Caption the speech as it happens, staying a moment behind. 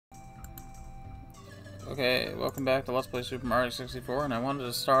Okay, welcome back to Let's Play Super Mario 64, and I wanted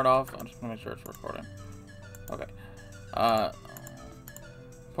to start off. I'm just gonna make sure it's recording. Okay.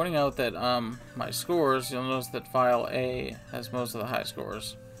 Pointing out that my scores, you'll notice that file A has most of the high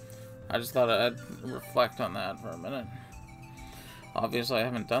scores. I just thought I'd reflect on that for a minute. Obviously, I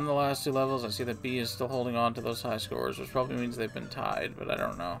haven't done the last two levels. I see that B is still holding on to those high scores, which probably means they've been tied, but I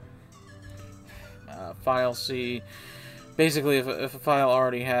don't know. File C, basically, if a file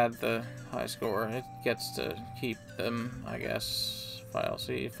already had the high score, it gets to keep them, I guess. File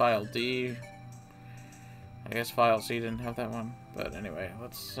C, file D. I guess file C didn't have that one, but anyway,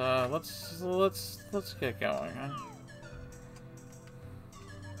 let's get going, huh?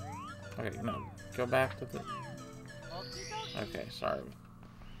 Okay, no, go back to the. Okay, sorry.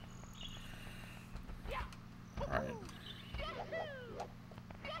 All right.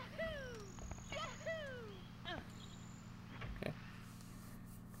 Okay.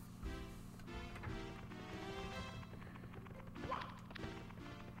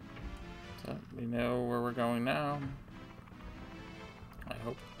 So we know where we're going now. I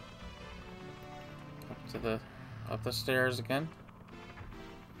hope. Up the stairs again.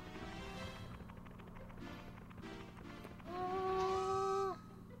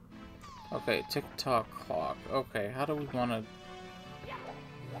 Okay, Tick Tock Clock. Okay, how do we want to...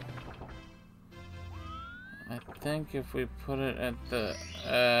 I think if we put it at the...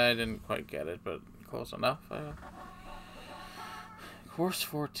 I didn't quite get it, but close enough. Course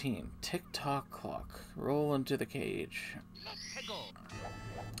 14, Tick Tock Clock. Roll into the cage.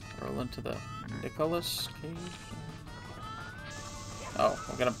 Roll into the Nicholas cage? Oh,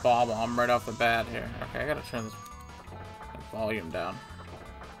 we're gonna bomb right off the bat here. Okay, I gotta turn this volume down.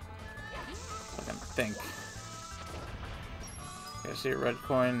 I can think. Okay, see a red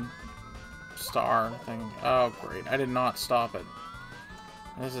coin star thing. Oh, great. I did not stop it.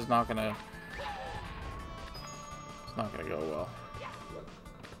 This is not gonna... It's not gonna go well.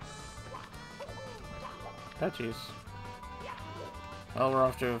 Oh, jeez. Well, we're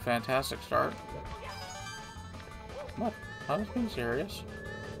off to a fantastic start. What? I was being serious.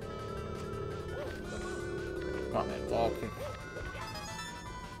 Come on, man. Ball kick.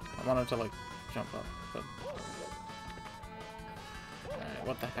 I wanted to, like, jump up, but... Alright,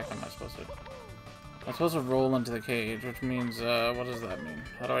 what the heck am I supposed to do? I'm supposed to roll into the cage, which means, what does that mean?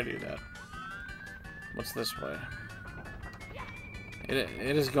 How do I do that? What's this way?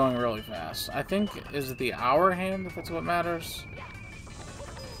 It is going really fast. I think, is it the hour hand, if that's what matters?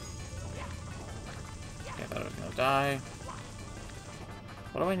 Okay, I thought I was gonna die.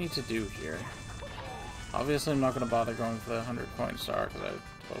 What do I need to do here? Obviously, I'm not gonna bother going for the 100 coin star, because I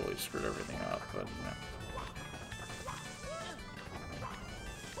totally screwed everything up, but, yeah.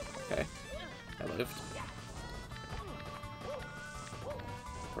 Okay. I lived.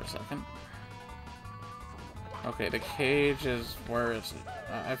 For a second. Okay, the cage is... Where is it?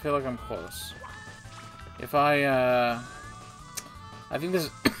 I feel like I'm close. If I think this...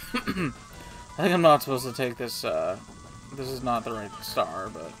 I think I'm not supposed to take this, this is not the right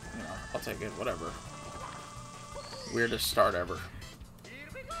star, but, you know, I'll take it, whatever. Weirdest start ever.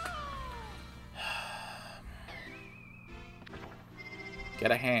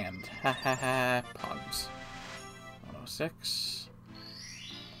 Get a hand. Ha ha ha. Puns. 106.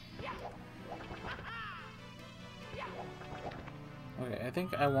 Okay, I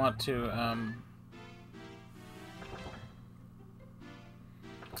think I want to,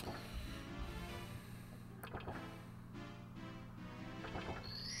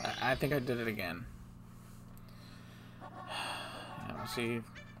 I think I did it again. Yeah, let's see.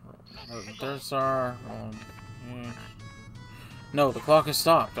 The third star. No, the clock has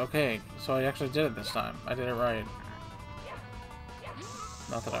stopped. Okay, so I actually did it this time. I did it right.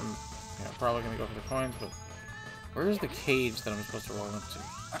 Not that I'm, you know, probably gonna go for the coins, but where is the cage that I'm supposed to roll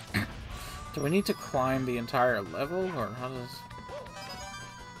into? Do we need to climb the entire level, or how does?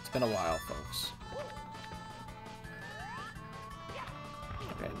 It's been a while, folks.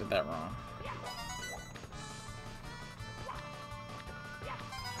 Okay, I did that wrong.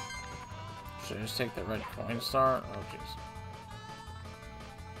 Should I just take the red coin star? Oh, jeez.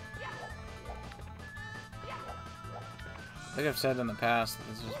 I think I've said in the past that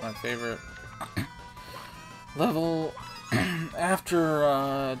this is my favorite level after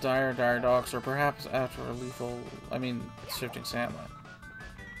Dire Docks, or perhaps after a Shifting Sandline.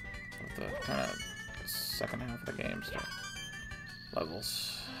 With the kind of second half of the game stuff.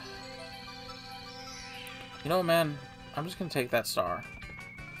 Levels. You know, man, I'm just gonna take that star.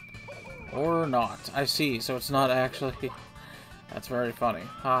 Or not. I see, so it's not actually... That's very funny.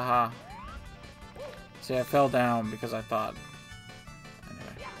 Haha. See, I fell down because I thought...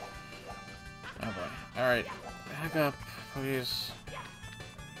 Anyway. Oh boy. Alright. Alright, back up, please.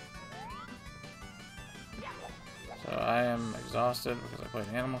 So I am exhausted because I played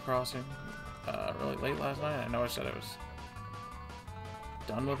Animal Crossing really late last night. I know I said I was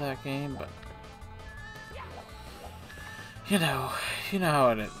done with that game, but you know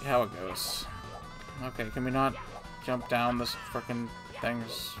how it goes. Okay, can we not jump down this frickin'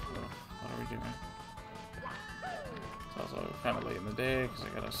 things? What are we doing? It's also kind of late in the day because I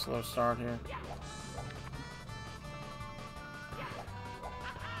got a slow start here.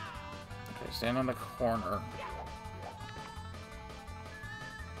 Okay, stand on the corner.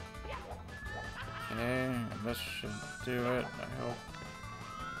 Okay, and this should do it, I hope.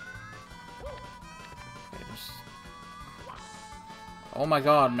 Okay, just... Oh my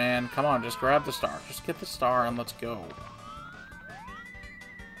god, man. Come on, just grab the star. Just get the star and let's go.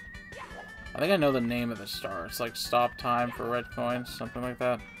 I think I know the name of the star. It's like stop time for red coins, something like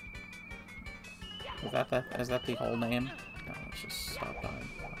that. Is that the whole name? No, it's just stop time.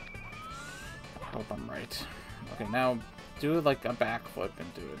 I hope I'm right. Okay, now do like a backflip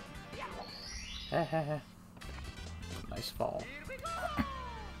and do it. Nice fall.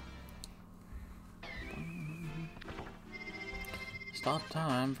 Stop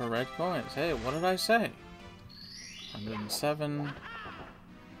time for red coins. Hey, what did I say? 107.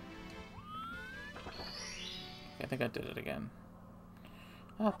 I think I did it again.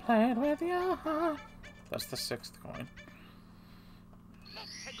 I played with your heart. That's the 6th coin.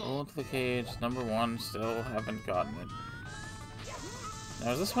 Roll into the cage. Number 1. Still haven't gotten it.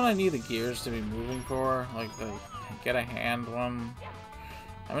 Now, is this what I need the gears to be moving for? Like the get a hand one?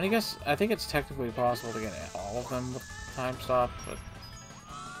 I mean, I think it's technically possible to get all of them with time stop, but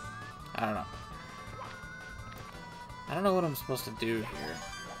I don't know. I don't know what I'm supposed to do here.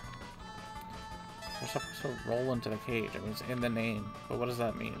 We're supposed to roll into the cage. I mean, it's in the name, but what does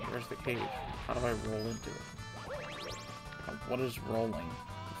that mean? Where's the cage? How do I roll into it? What is rolling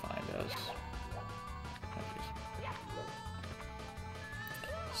defined as?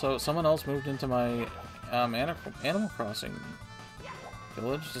 So someone else moved into my Animal Crossing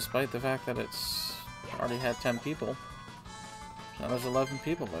village, despite the fact that it's already had 10 people. Now there's 11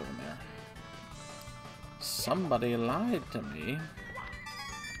 people living there. Somebody lied to me.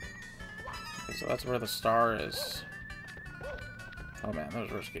 Okay, so that's where the star is. Oh man, that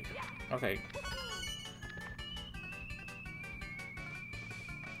was risky. Okay.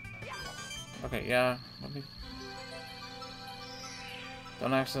 Okay, yeah. Let me...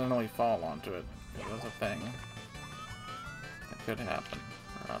 Don't accidentally fall onto it. That's a thing. That could happen,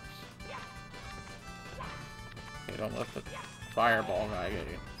 perhaps. Okay, don't let the fireball guy get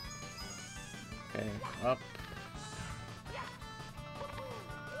you. Okay, up.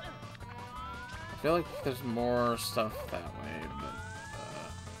 I feel like there's more stuff that way,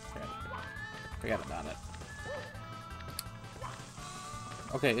 but forget about it.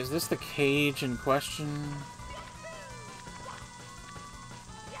 Okay, is this the cage in question?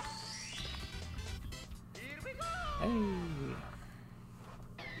 Hey!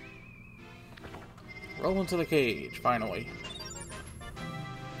 Roll into the cage, finally.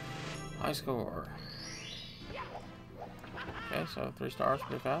 High score. Okay, so 3 stars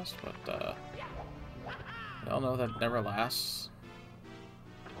pretty fast, but we all know that never lasts.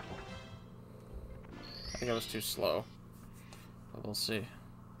 I think I was too slow, but we'll see.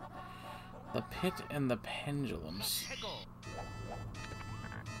 The pit and the pendulums.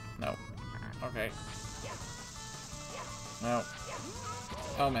 No. Okay. No.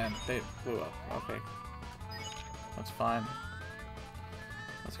 Oh man, they blew up. Okay. That's fine.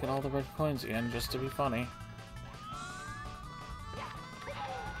 Let's get all the red coins again, just to be funny.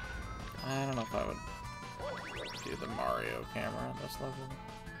 I don't know if I would do the Mario camera at this level.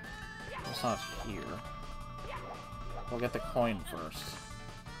 It's not here. We'll get the coin first.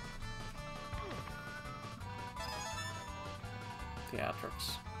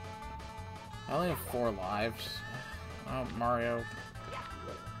 Theatrics. I only have 4 lives. Oh, Mario.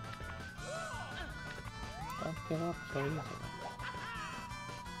 Don't give up so easily.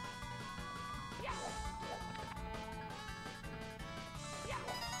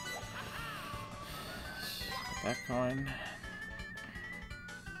 That coin.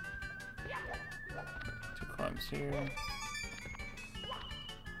 2 coins here.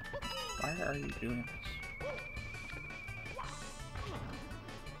 Why are you doing this?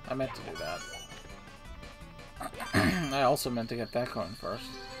 I meant to do that. I also meant to get that coin first.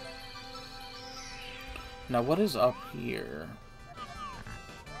 Now, what is up here?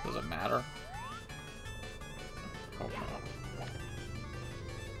 Does it matter? Oh, no.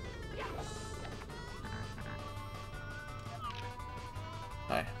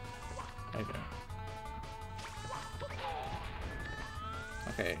 Hi. How you doing?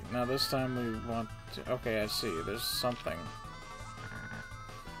 now this time we want to... Okay, I see. There's something.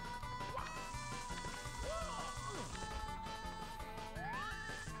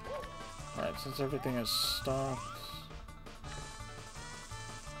 Alright, since everything is stopped...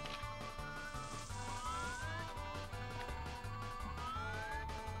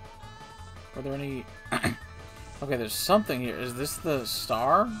 Are there any... Okay, there's something here. Is this the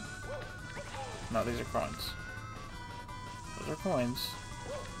star? No, these are coins. Those are coins.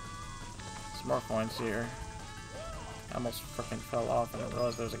 Some more coins here. I almost freaking fell off and I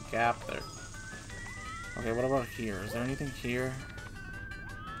realized there was a gap there. Okay, what about here? Is there anything here?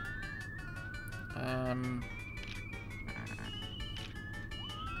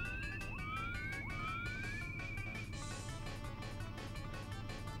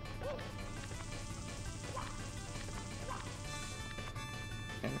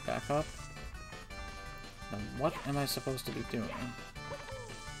 Okay, back up. Now, what am I supposed to be doing?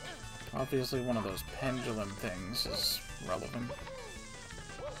 Obviously, one of those pendulum things is relevant.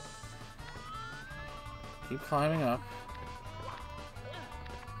 Keep climbing up.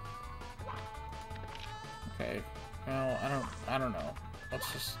 Okay. Well, I don't know.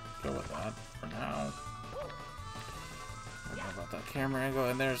 Let's just go with that for now. I don't know about that camera angle.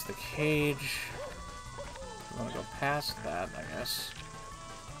 And there's the cage. I'm gonna go past that, I guess.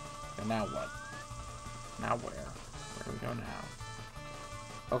 And now what? Now where? Where do we go now?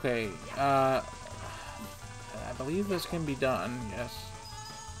 Okay, I believe this can be done, yes.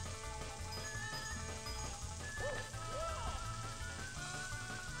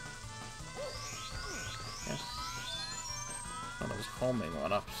 Yes. One of those homing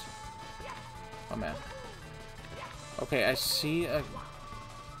one-ups. Oh man. Okay, I see a...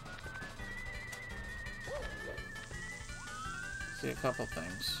 see a couple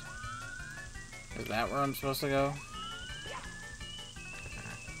things. Is that where I'm supposed to go?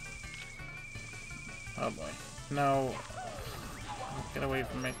 Oh boy. No. Get away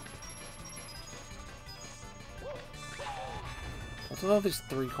from me. What's with all these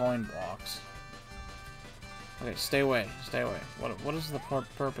 3 coin blocks? Okay, stay away. Stay away. What is the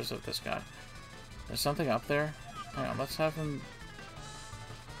purpose of this guy? There's something up there? Hang on, let's have him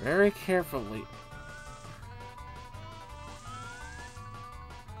very carefully.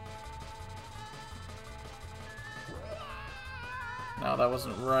 No, that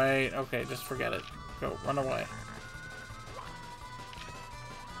wasn't right. Okay, just forget it. Go, run away.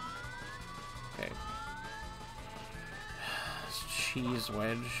 Okay. This cheese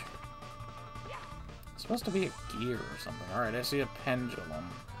wedge. It's supposed to be a gear or something. Alright, I see a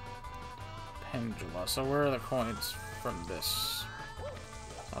pendulum. Pendula. So where are the coins from this?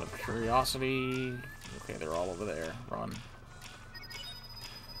 Out of curiosity. Okay, they're all over there. Run.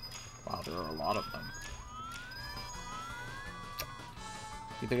 Wow, there are a lot of them.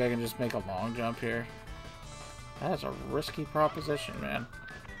 You think I can just make a long jump here? That is a risky proposition, man.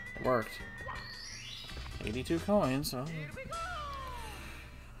 It worked. 82 coins, so...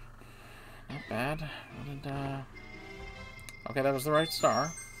 not bad. What did, okay, that was the right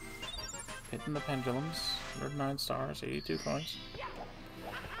star. Hitting the pendulums. 109 stars, 82 coins.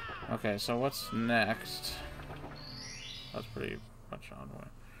 Okay, so what's next? That's pretty much on the way.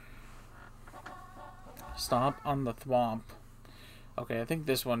 Stomp on the thwomp. Okay, I think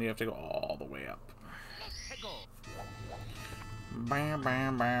this one you have to go all the way up. Bam,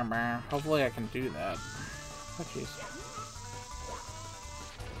 bam, bam, bam. Hopefully I can do that. Oh, jeez.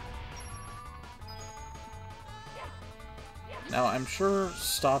 Now, I'm sure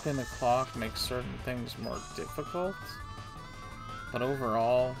stopping the clock makes certain things more difficult, but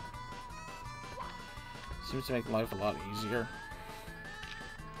overall, it seems to make life a lot easier.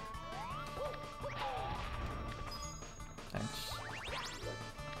 Thanks.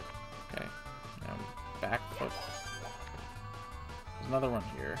 Okay, now back foot. There's another one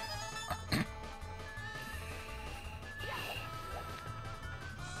here.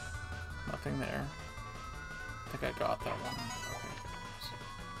 Nothing there. I think I got that one.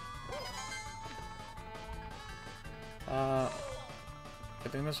 Okay.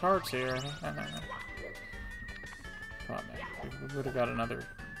 Good thing this heart's here. Come on, man. We would have got another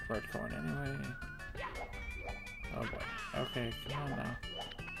red coin anyway. Oh boy. Okay, come on now.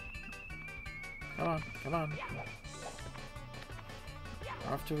 Come on, come on.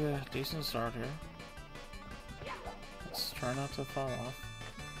 We're off to a decent start here. Let's try not to fall off.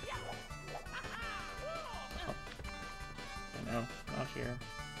 Oh. No, not here.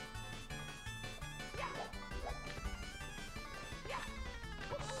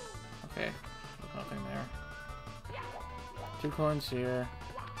 Okay, there's nothing there. 2 coins here.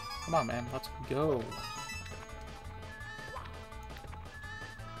 Come on, man, let's go.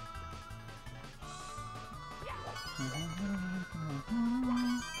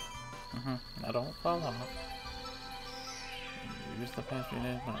 Now don't fall off. Use the past few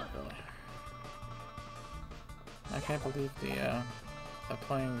days, not really. I can't believe the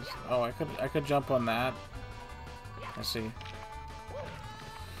playing. Oh, I could jump on that. I see.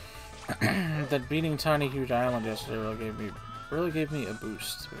 That beating Tiny Huge Island yesterday really gave me a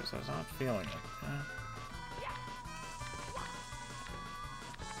boost because I was not feeling it. Yeah.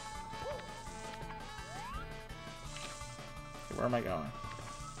 Okay, where am I going?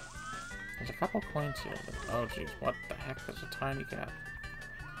 There's a couple coins here. But, oh jeez, what the heck? There's a tiny cat.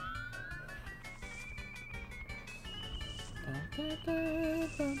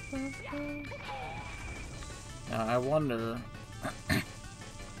 Now I wonder,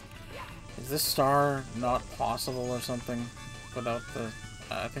 is this star not possible or something without the...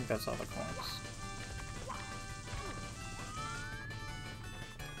 I think that's all the coins.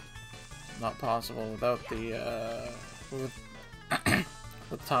 Not possible without the,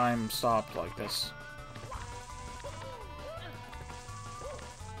 with time stopped like this.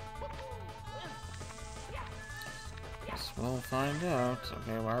 Guess we'll find out.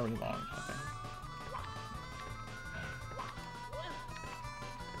 Okay, why are we long? Okay.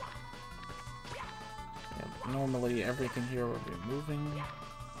 Normally, everything here would be moving.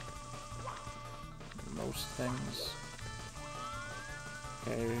 Most things.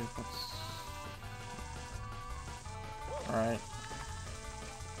 Okay, let's... Alright.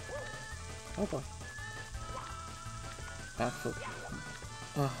 Oh boy. Backflip.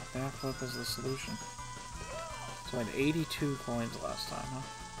 Oh, backflip is the solution. So I had 82 coins last time, huh?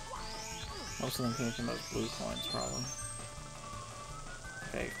 Most of them came from those blue coins, probably.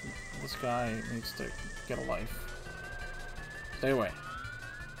 Okay, this guy needs to get a life. Stay away.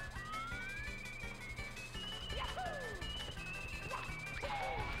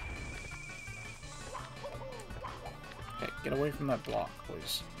 Okay, get away from that block,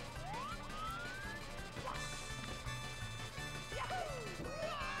 please.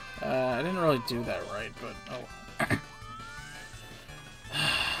 I didn't really do that right, but oh.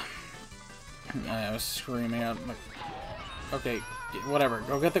 I was screaming out. Okay, whatever.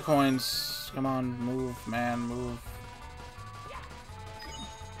 Go get the coins. Come on, move, man, move.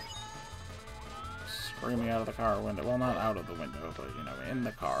 Screaming out of the car window. Well, not out of the window, but, you know, in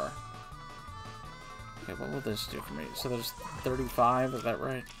the car. Okay, what will this do for me? So there's 35, is that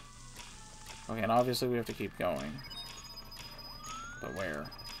right? Okay, and obviously we have to keep going. But where?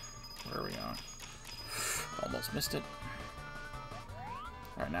 Where are we on? Almost missed it.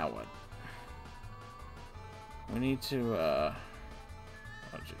 Alright, now what? We need to, oh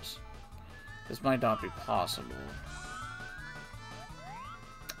jeez. This might not be possible.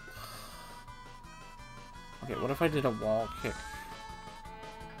 Okay, what if I did a wall kick?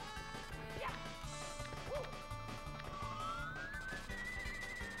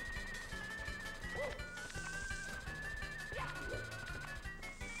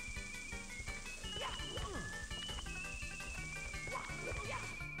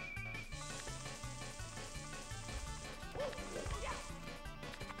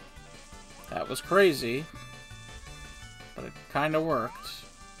 That was crazy, but it kind of worked.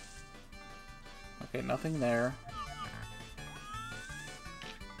 Okay, nothing there.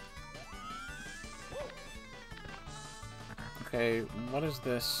 Okay, what is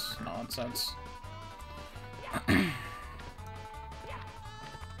this nonsense? There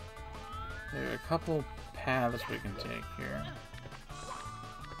are a couple paths we can take here.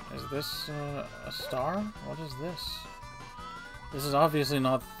 Is this a star? What is this? This is obviously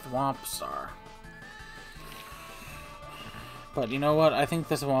not Thwomp Star. But you know what? I think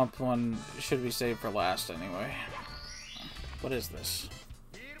the Thwomp one should be saved for last anyway. What is this?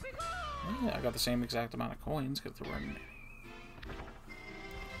 Yeah, I got the same exact amount of coins because there were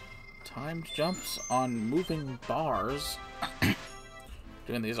timed jumps on moving bars.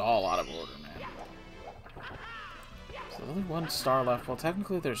 Doing these all out of order, man. So there's only one star left. Well,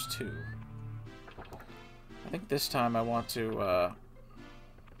 technically there's two. I think this time I want to,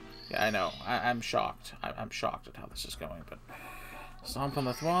 yeah, I know. I'm shocked. I'm shocked at how this is going, but... Stomp on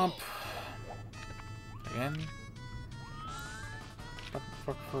the Thwomp. Again.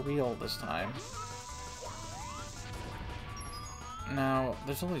 For real this time. Now,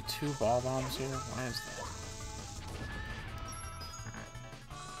 there's only 2 ball bombs here. Why is that?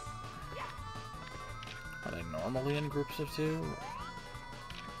 Are they normally in groups of 2?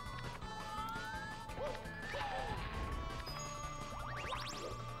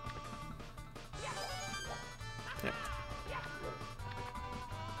 Yep.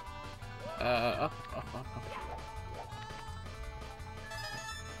 Up.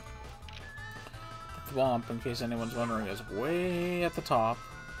 Thwomp, in case anyone's wondering, is way at the top.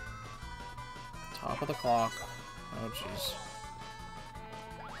 Top of the clock. Oh, jeez.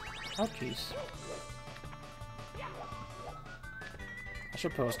 Oh, jeez. I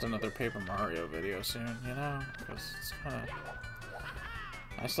should post another Paper Mario video soon, you know? Because it's kind of...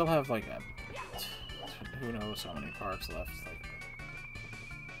 I still have, like, who knows how many parts left. Like,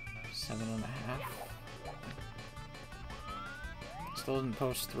 7.5? Still didn't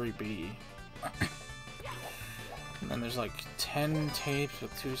post 3B. And then there's like 10 tapes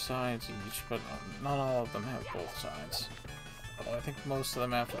with 2 sides each, but not all of them have both sides. Although I think most of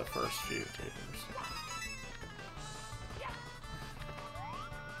them after the first few tapes.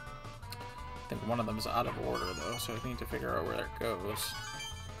 I think one of them is out of order though, so I need to figure out where that goes.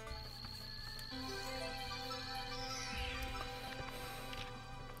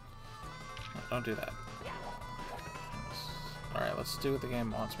 No, don't do that. Alright, let's do what the game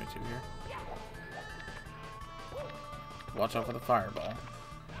wants me to here. Watch out for the fireball.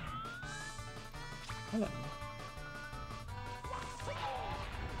 Hello.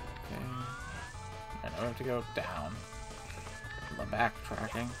 Okay. And I have to go down. The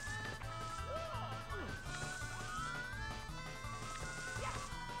backtracking.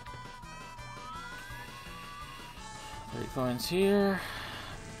 3 coins here.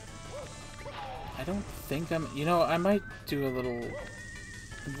 I don't think I'm... You know, I might do a little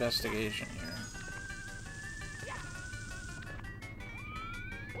investigation here.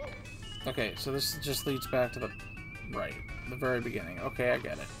 Okay, so this just leads back to the right, the very beginning. Okay, I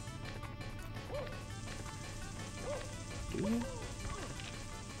get it. Do you?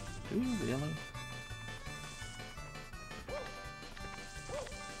 Do you really?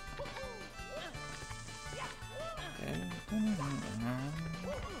 Okay.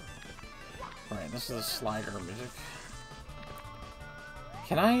 Right, this is the slider music.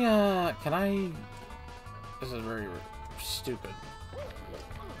 Can I... This is very stupid.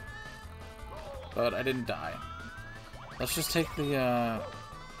 But I didn't die. Let's just take the,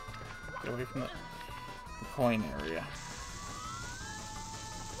 get away from the coin area.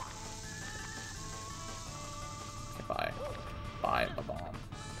 Okay, bye. Bye, ba-bomb.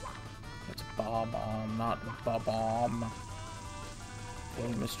 It's ba-bomb, not ba-bomb.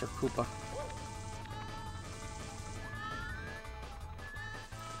 Hey, Mr. Koopa.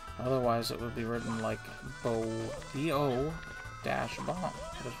 Otherwise, it would be written like B-O-dash-bomb.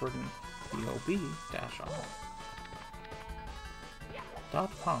 It is written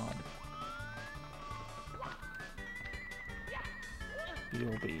bob-.com.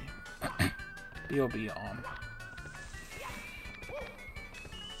 B-O-B. B-O-B on.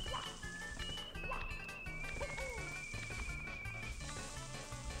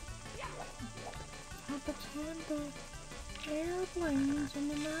 I pretend the airplanes in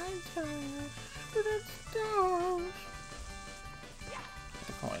the night sky, but it's stars.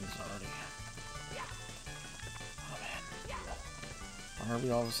 The coins already. Oh man. Why are we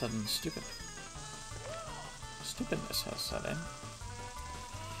all of a sudden stupid? Stupidness has set in.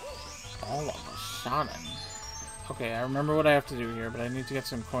 All of a sudden. Okay, I remember what I have to do here, but I need to get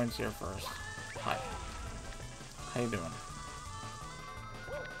some coins here first. Hi. How you doing?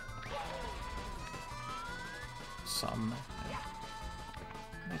 Some.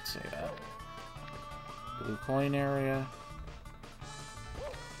 Let's say that. Blue coin area.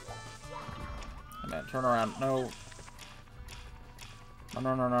 And then turn around. No. No,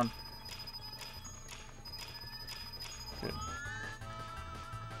 no, no, no. Good.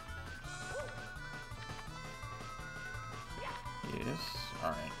 Yes.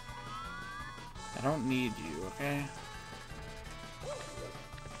 Alright. I don't need you, okay?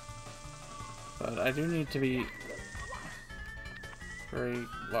 But I do need to be very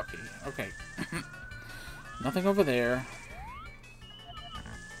lucky. Okay. Nothing over there.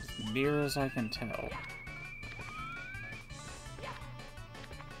 As near as I can tell.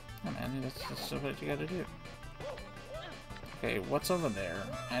 Oh man, that's just what you gotta do. Okay, what's over there?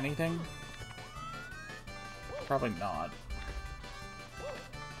 Anything? Probably not.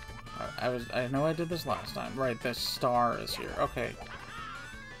 I know I did this last time. Right, this star is here. Okay.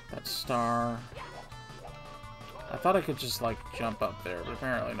 That star. I thought I could just, like, jump up there, but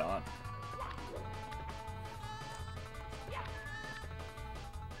apparently not.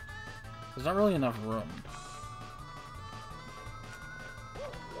 There's not really enough room.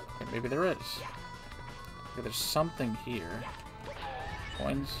 Okay, maybe there is. Okay, there's something here.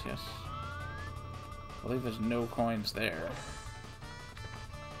 Coins? Yes. I believe there's no coins there.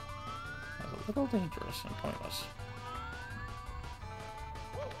 That's a little dangerous and pointless.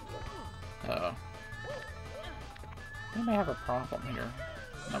 Uh-oh. We may have a problem here.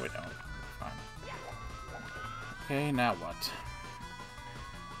 No, we don't. Fine. Okay, now what?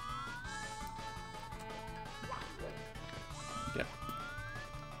 Yep.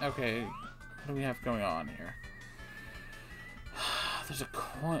 Okay, what do we have going on here? There's a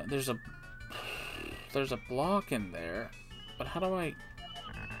coin. There's a block in there, but how do I?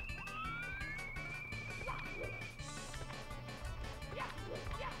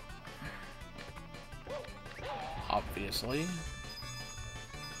 Obviously.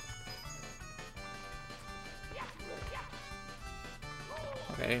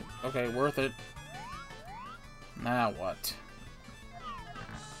 Okay, okay, worth it. Now what?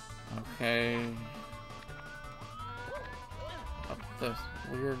 Okay. Up the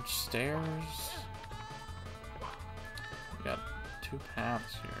weird stairs. We got two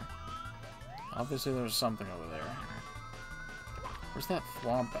paths here. Obviously there's something over there. Where's that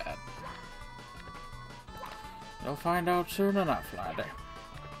thwomp at? You'll find out soon enough, ladder.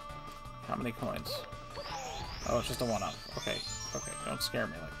 How many coins? Oh, it's just a one-up. Okay, okay, don't scare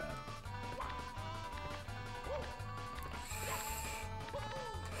me like that.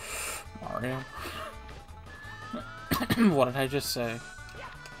 Mario? What did I just say?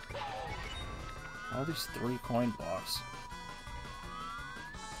 All these 3 coin blocks.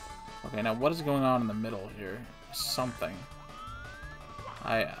 Okay, now what is going on in the middle here? Something.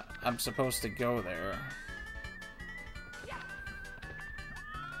 I'm supposed to go there.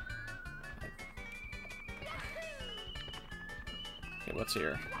 Okay, what's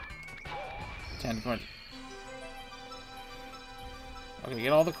here? 10 coins. Okay,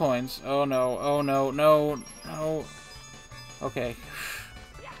 get all the coins. Oh no, oh no, no, no. Okay.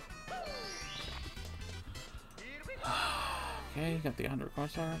 Okay, got the 100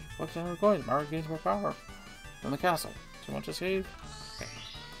 coins. What's 100 coins? Mario gains more power from the castle. Do you want to save? Okay.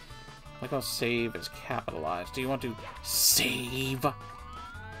 Like how save is capitalized. Do you want to save?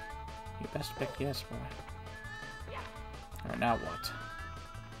 You best pick yes, boy. Alright, now what?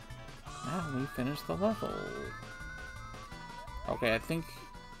 Now we finish the level. Okay, I think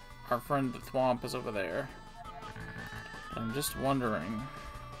our friend the Thwomp is over there. I'm just wondering.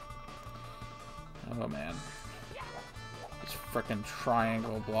 Oh man. These frickin'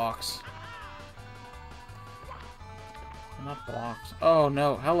 triangle blocks. They're not blocks. Oh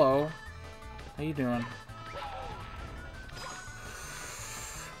no, hello. How you doing?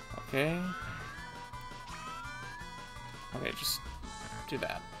 Okay. Okay, just do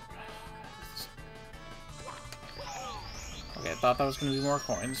that. Okay, I thought that was going to be more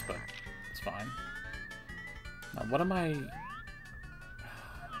coins, but it's fine. Now, what am I...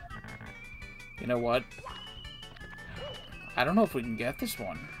 You know what? I don't know if we can get this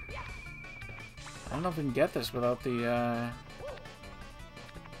one. I don't know if we can get this without the,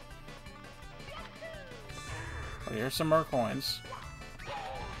 Oh, here's some more coins.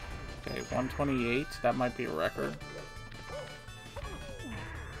 Okay, 128. That might be a record.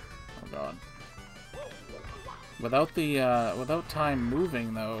 Oh, God. Without the, without time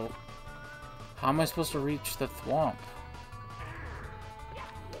moving, though, how am I supposed to reach the Thwomp?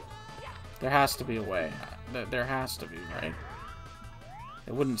 There has to be a way. There has to be, right?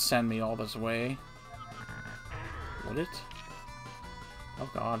 It wouldn't send me all this way. Would it? Oh,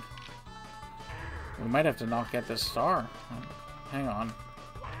 God. We might have to not get this star. Hang on.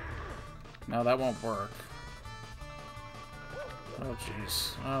 No, that won't work. Oh,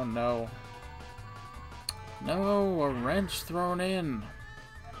 jeez. Oh, no. No, a wrench thrown in.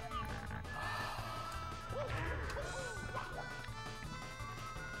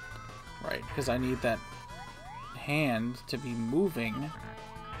 Right, because I need that hand to be moving.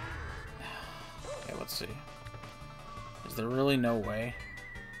 Okay, let's see. Is there really no way?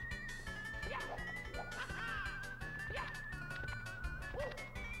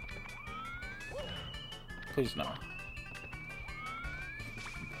 Please no.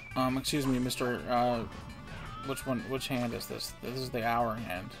 Excuse me, Mr. Which hand is this? This is the hour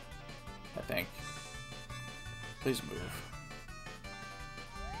hand, I think. Please move.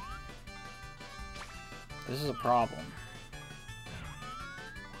 This is a problem.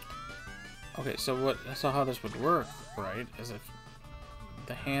 Okay, so how this would work, right, is if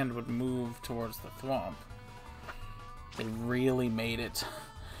the hand would move towards the Thwomp. They really made it.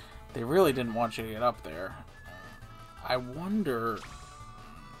 They really didn't want you to get up there. I wonder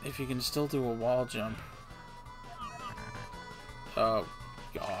if you can still do a wall jump. Oh,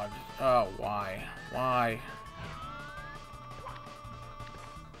 God. Oh, why? Why?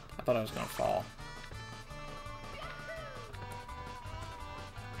 I thought I was gonna fall.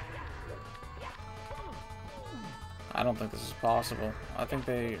 I don't think this is possible. I think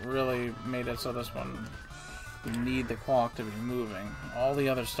they really made it so this one, you need the clock to be moving. All the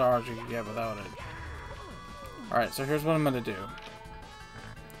other stars you can get without it. Alright, so here's what I'm gonna do.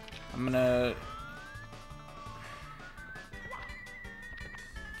 I'm gonna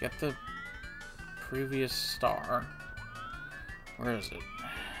get the previous star. Where is it?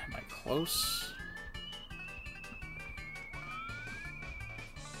 Am I close?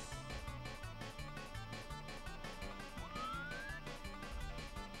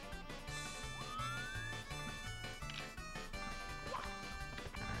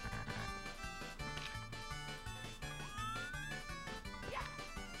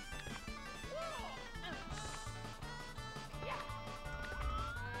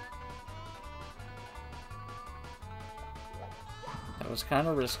 That was kind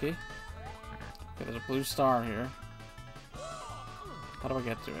of risky. Okay, there's a blue star here. How do I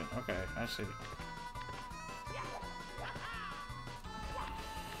get to it? Okay, I see.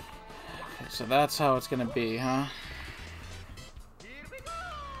 Okay, so that's how it's gonna be, huh?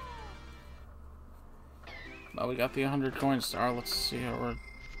 Well, we got the 100 coin star. Let's see how we're...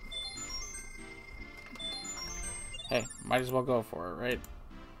 Hey, might as well go for it, right?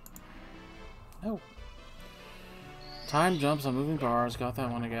 Oh. Time jumps on moving bars. Got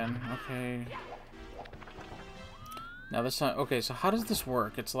that one again. Okay. Now this time... Okay, so how does this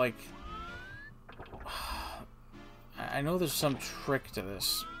work? It's like... I know there's some trick to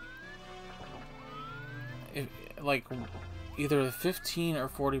this. Like, either the 15 or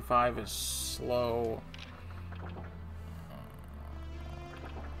 45 is slow.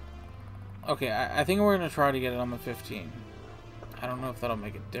 Okay, I think we're going to try to get it on the 15. I don't know if that'll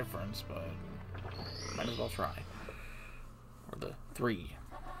make a difference, but might as well try. Or the 3.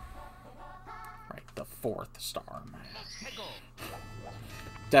 Right, the 4th star.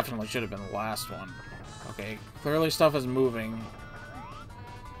 Definitely should have been the last one. Okay, clearly stuff is moving.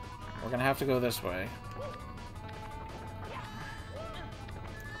 We're going to have to go this way.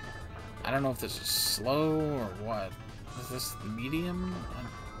 I don't know if this is slow or what. Is this medium?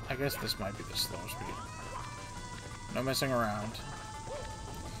 I guess this might be the slow speed. No messing around.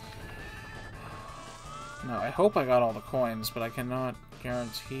 No, I hope I got all the coins, but I cannot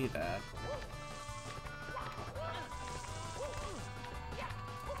guarantee that.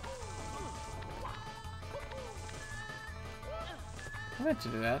 I meant to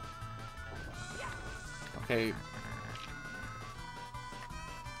do that. Okay.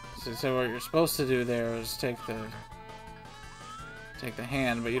 So what you're supposed to do there is take the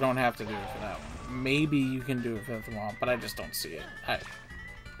hand, but you don't have to do it for that one. Maybe you can do it for the one, but I just don't see it.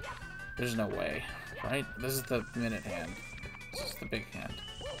 There's no way, right? This is the minute hand. This is the big hand.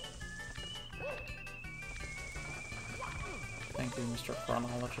 Thank you, Mr.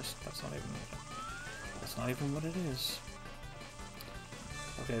 Chronologist. That's not even what it is.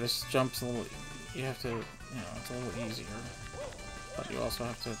 Okay, this jump's a little... You have to... You know, it's a little easier. But you also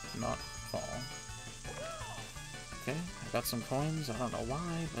have to not fall. Okay, I got some coins. I don't know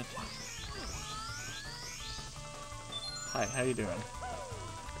why, but... Hi, how you doing?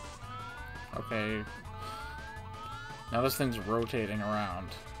 Okay. Now this thing's rotating around.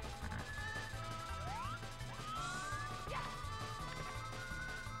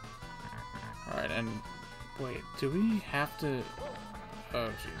 Alright, and... Wait, do we have to... Oh,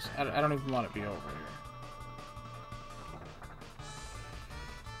 jeez. I don't even want to be over here.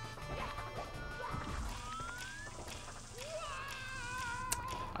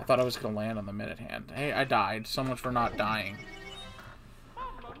 I thought I was going to land on the minute hand. Hey, I died. So much for not dying.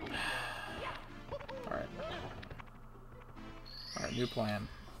 Alright. Alright, new plan.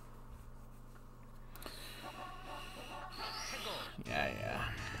 Yeah.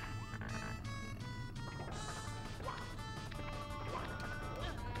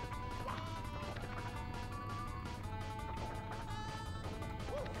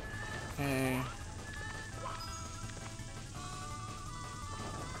 Okay.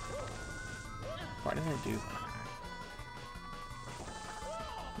 Why did I do that?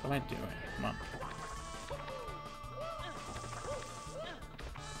 What am I doing? Come on.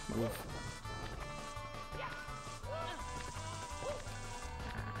 Move.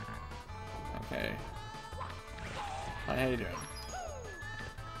 Okay. Hi, how you doing?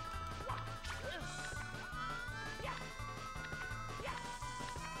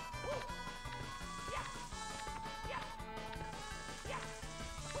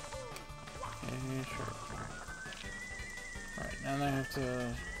 Sure. Alright, now I have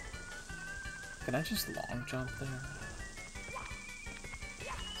to... Can I just long jump there?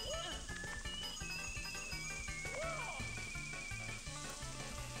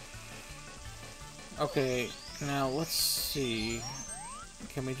 Okay, now let's see.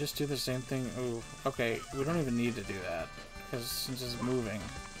 Can we just do the same thing? Ooh, okay, we don't even need to do that, because since it's moving.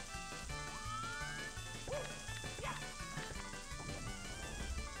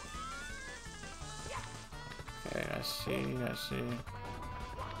 I see, I see.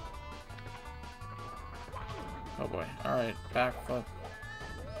 Oh boy. Alright, backflip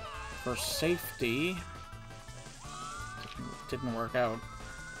for safety. Didn't work out.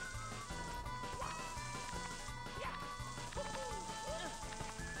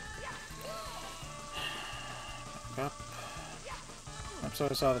 Back up. So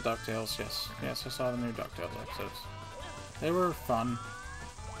I saw the DuckTales, yes. Yes, I saw the new DuckTales episodes. They were fun.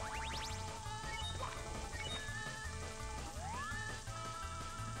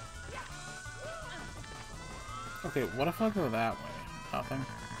 Okay, what if I go that way? Nothing?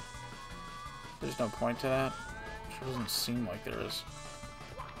 There's no point to that? Sure doesn't seem like there is.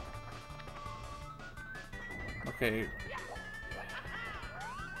 Okay.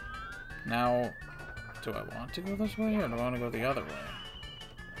 Now, do I want to go this way, or do I want to go the other way?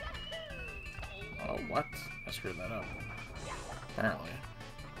 Oh, what? I screwed that up. Apparently.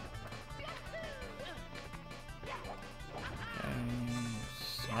 Okay,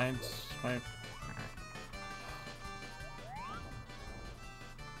 side swipe.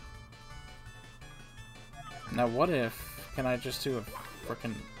 Now what if, can I just do a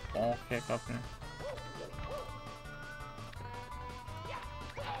frickin' ball kick up here?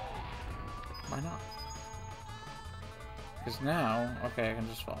 Why not? Because now, okay, I can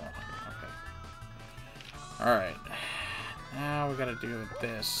just follow on. Okay. Alright. Now we gotta do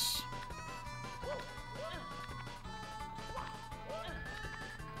this.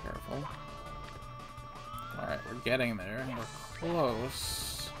 Careful. Alright, we're getting there. We're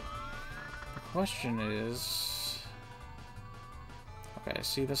close. The question is... Okay, I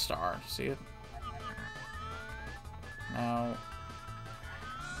see the star. See it? Now...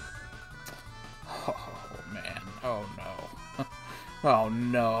 Oh, man. Oh, no. Oh,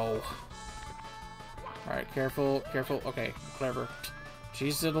 no. Alright, careful, careful. Okay, clever.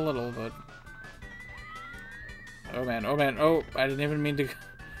 Cheesed it a little, but... Oh, man. Oh, man. Oh, I didn't even mean to...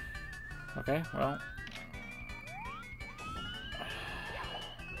 Okay, well...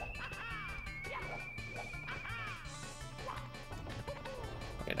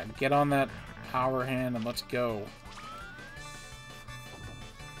 Okay, now get on that power hand and let's go.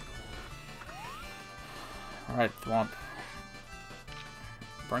 Alright, Thwomp.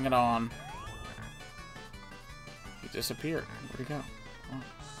 Bring it on. He disappeared. Where'd he go? Oh.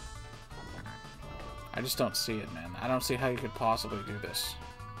 I just don't see it, man. I don't see how you could possibly do this.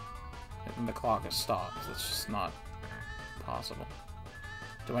 And the clock has stopped. It's just not possible.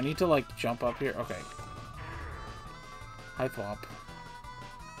 Do I need to, like, jump up here? Okay. Hi, Thwomp.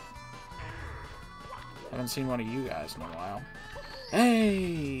 Haven't seen one of you guys in a while.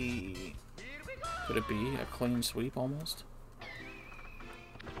 Hey! Could it be a clean sweep, almost?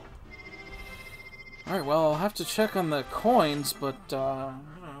 Alright, well, I'll have to check on the coins, but, you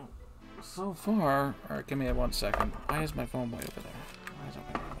know, so far... Alright, give me 1 second. Why is my phone way over there? Why is it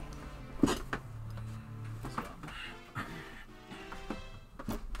way over there?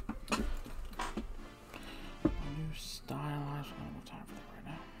 New stylized... I don't have time for that right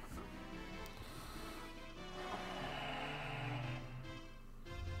now.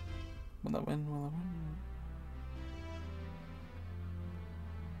 Will I win? Will I win?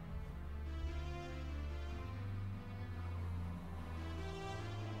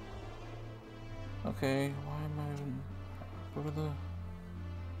 Okay, why am I even... Go to the...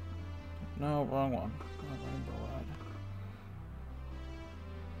 No, wrong one. Rainbow Ride.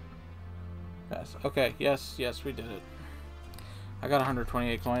 Yes, okay, yes, we did it. I got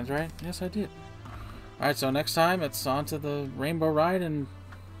 128 coins, right? Yes, I did. Alright, so next time it's on to the Rainbow Ride, and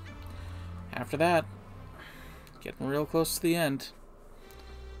after that, getting real close to the end.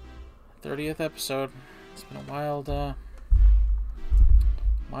 30th episode. It's been a wild,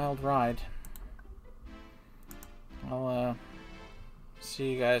 wild ride. I'll,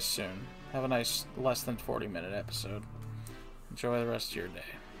 see you guys soon. Have a nice, less than 40-minute episode. Enjoy the rest of your day.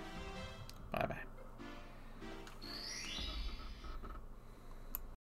 Bye-bye.